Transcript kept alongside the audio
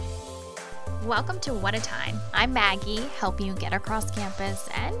Welcome to What a Time. I'm Maggie, helping you get across campus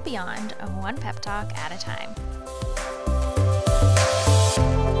and beyond, one pep talk at a time.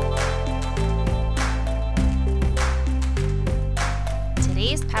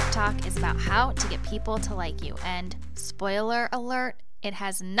 Today's pep talk is about how to get people to like you, and spoiler alert, it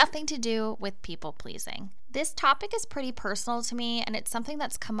has nothing to do with people pleasing. This topic is pretty personal to me, and it's something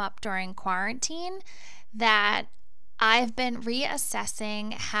that's come up during quarantine that I've been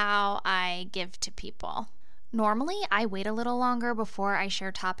reassessing how I give to people. Normally, I wait a little longer before I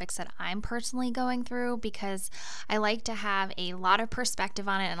share topics that I'm personally going through because I like to have a lot of perspective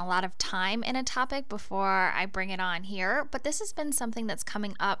on it and a lot of time in a topic before I bring it on here. But this has been something that's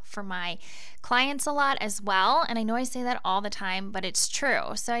coming up for my clients a lot as well. And I know I say that all the time, but it's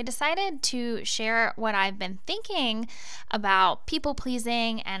true. So I decided to share what I've been thinking about people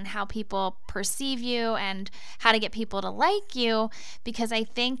pleasing and how people perceive you and how to get people to like you, because I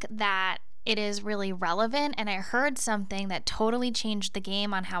think that it is really relevant, and I heard something that totally changed the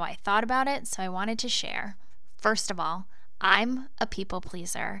game on how I thought about it, so I wanted to share. First of all, I'm a people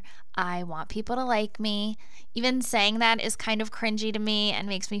pleaser. I want people to like me. Even saying that is kind of cringy to me and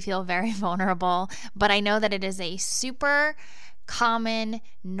makes me feel very vulnerable, but I know that it is a super common,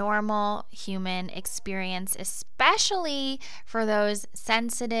 normal human experience, especially for those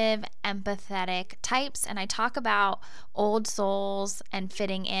sensitive, empathetic types. And I talk about old souls and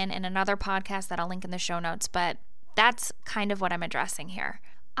fitting in another podcast that I'll link in the show notes, but that's kind of what I'm addressing here.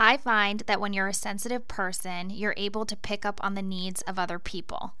 I find that when you're a sensitive person, you're able to pick up on the needs of other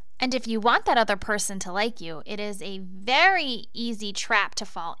people. And if you want that other person to like you, it is a very easy trap to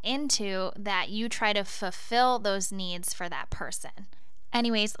fall into that you try to fulfill those needs for that person.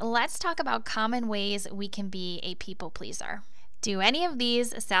 Anyways, let's talk about common ways we can be a people pleaser. Do any of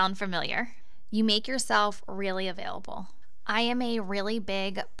these sound familiar? You make yourself really available. I am a really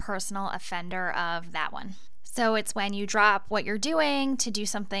big personal offender of that one. So it's when you drop what you're doing to do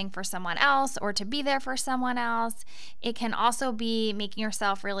something for someone else or to be there for someone else. It can also be making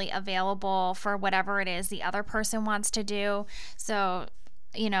yourself really available for whatever it is the other person wants to do. So,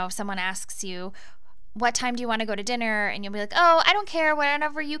 someone asks you, what time do you want to go to dinner? And you'll be like, oh, I don't care,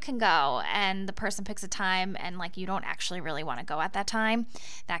 whenever you can go. And the person picks a time and you don't actually really want to go at that time.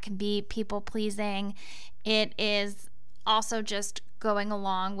 That can be people pleasing. It is also just going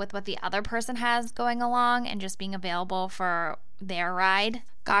along with what the other person has going along and just being available for their ride.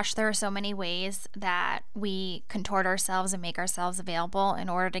 Gosh, there are so many ways that we contort ourselves and make ourselves available in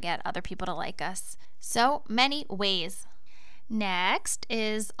order to get other people to like us. So many ways. Next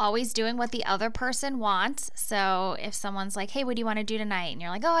is always doing what the other person wants. So if someone's like, hey, what do you want to do tonight? And you're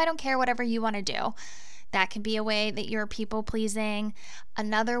like, oh, I don't care, whatever you want to do. That can be a way that you're people pleasing.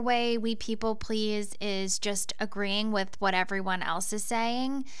 Another way we people please is just agreeing with what everyone else is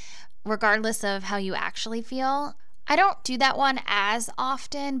saying, regardless of how you actually feel. I don't do that one as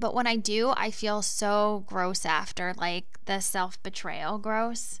often, but when I do, I feel so gross after, like the self-betrayal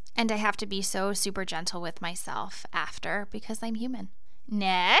gross. And I have to be so super gentle with myself after because I'm human.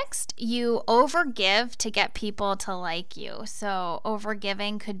 Next, you overgive to get people to like you. So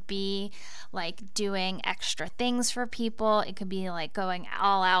overgiving could be like doing extra things for people. It could be like going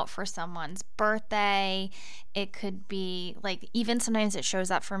all out for someone's birthday. It could be like, even sometimes it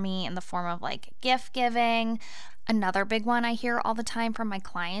shows up for me in the form of like gift giving. Another big one I hear all the time from my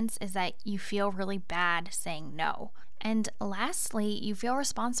clients is that you feel really bad saying no. And lastly, you feel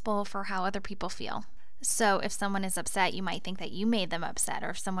responsible for how other people feel. So if someone is upset, you might think that you made them upset, or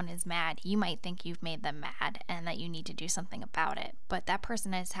if someone is mad, you might think you've made them mad and that you need to do something about it. But that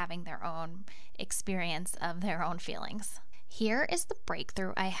person is having their own experience of their own feelings. Here is the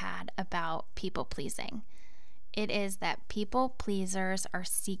breakthrough I had about people pleasing. It is that people pleasers are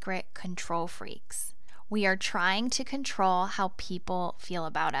secret control freaks. We are trying to control how people feel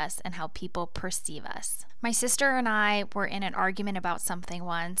about us and how people perceive us. My sister and I were in an argument about something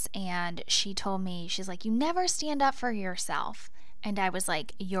once, and she told me, she's like, you never stand up for yourself. And I was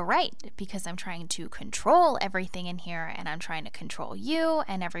like, you're right, because I'm trying to control everything in here, and I'm trying to control you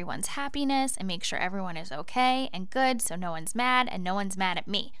and everyone's happiness and make sure everyone is okay and good so no one's mad and no one's mad at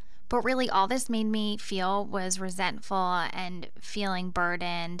me. But really, all this made me feel was resentful and feeling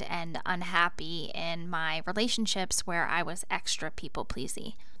burdened and unhappy in my relationships where I was extra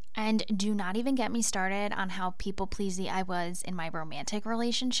people-pleasy. And do not even get me started on how people-pleasy I was in my romantic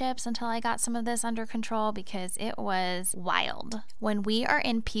relationships until I got some of this under control, because it was wild. When we are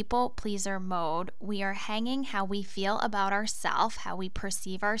in people-pleaser mode, we are hanging how we feel about ourselves, how we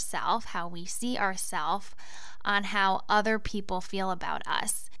perceive ourselves, how we see ourselves on how other people feel about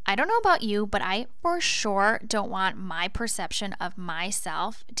us. I don't know about you, but I for sure don't want my perception of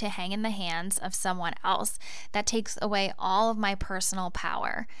myself to hang in the hands of someone else. That takes away all of my personal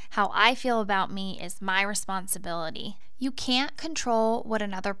power. How I feel about me is my responsibility. You can't control what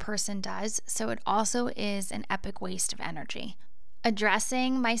another person does, so it also is an epic waste of energy.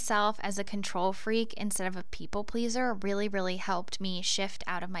 Addressing myself as a control freak instead of a people pleaser really helped me shift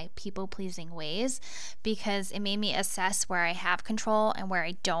out of my people pleasing ways, because it made me assess where I have control and where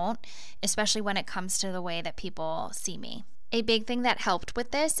I don't, especially when it comes to the way that people see me. A big thing that helped with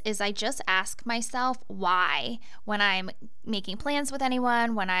this is I just ask myself why. When I'm making plans with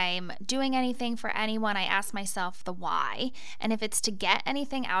anyone, when I'm doing anything for anyone, I ask myself the why. And if it's to get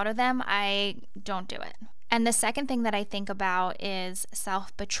anything out of them, I don't do it. And the second thing that I think about is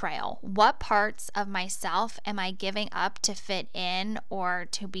self-betrayal. What parts of myself am I giving up to fit in or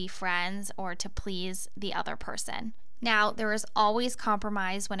to be friends or to please the other person? Now, there is always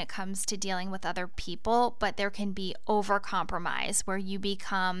compromise when it comes to dealing with other people, but there can be over-compromise where you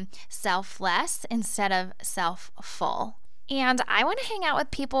become selfless instead of self-full. And I want to hang out with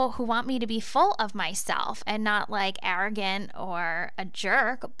people who want me to be full of myself and not like arrogant or a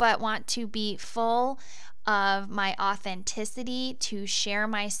jerk, but want to be full of my authenticity, to share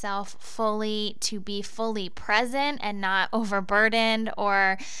myself fully, to be fully present and not overburdened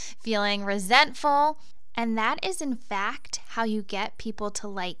or feeling resentful. And that is, in fact, how you get people to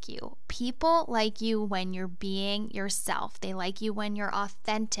like you. People like you when you're being yourself. They like you when you're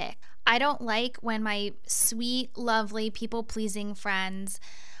authentic. I don't like when my sweet, lovely, people-pleasing friends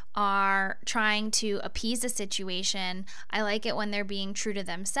are trying to appease a situation. I like it when they're being true to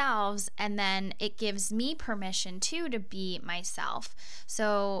themselves, and then it gives me permission too to be myself.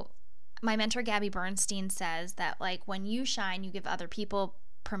 So my mentor Gabby Bernstein says that like when you shine, you give other people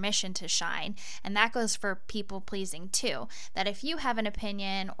permission to shine. And that goes for people pleasing too. That if you have an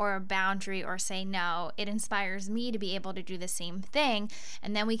opinion or a boundary or say no, it inspires me to be able to do the same thing.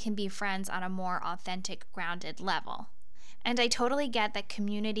 And then we can be friends on a more authentic, grounded level. And I totally get that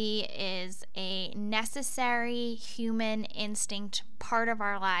community is a necessary human instinct part of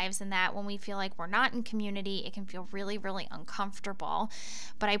our lives, and that when we feel like we're not in community, it can feel really uncomfortable.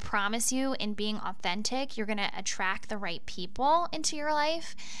 But I promise you, in being authentic, you're going to attract the right people into your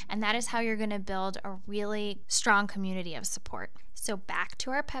life, and that is how you're going to build a really strong community of support. So back to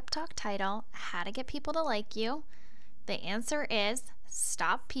our pep talk title, how to get people to like you. The answer is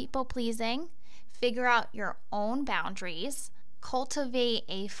stop people pleasing. Figure out your own boundaries, cultivate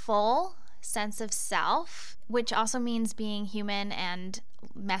a full sense of self, which also means being human and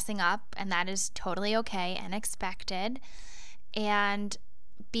messing up, and that is totally okay and expected, and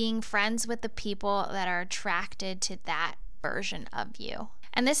being friends with the people that are attracted to that version of you.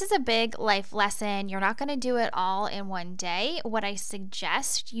 And this is a big life lesson. You're not going to do it all in one day. What I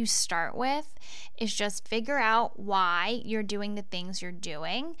suggest you start with is just figure out why you're doing the things you're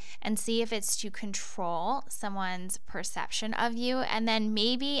doing and see if it's to control someone's perception of you. And then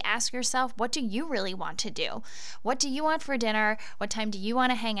maybe ask yourself, what do you really want to do? What do you want for dinner? What time do you want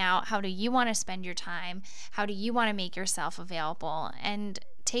to hang out? How do you want to spend your time? How do you want to make yourself available? And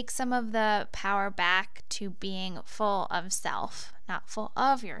take some of the power back to being full of self, not full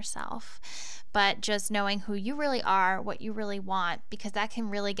of yourself, but just knowing who you really are, what you really want, because that can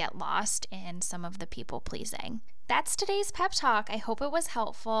really get lost in some of the people pleasing. That's today's pep talk. I hope it was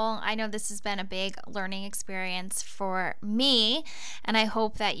helpful. I know this has been a big learning experience for me, and I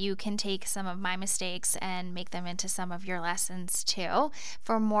hope that you can take some of my mistakes and make them into some of your lessons too.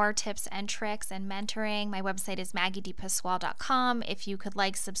 For more tips and tricks and mentoring, my website is maggiedepasquale.com. If you could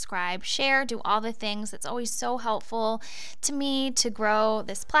like, subscribe, share, do all the things. It's always so helpful to me to grow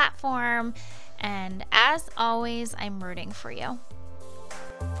this platform. And as always, I'm rooting for you.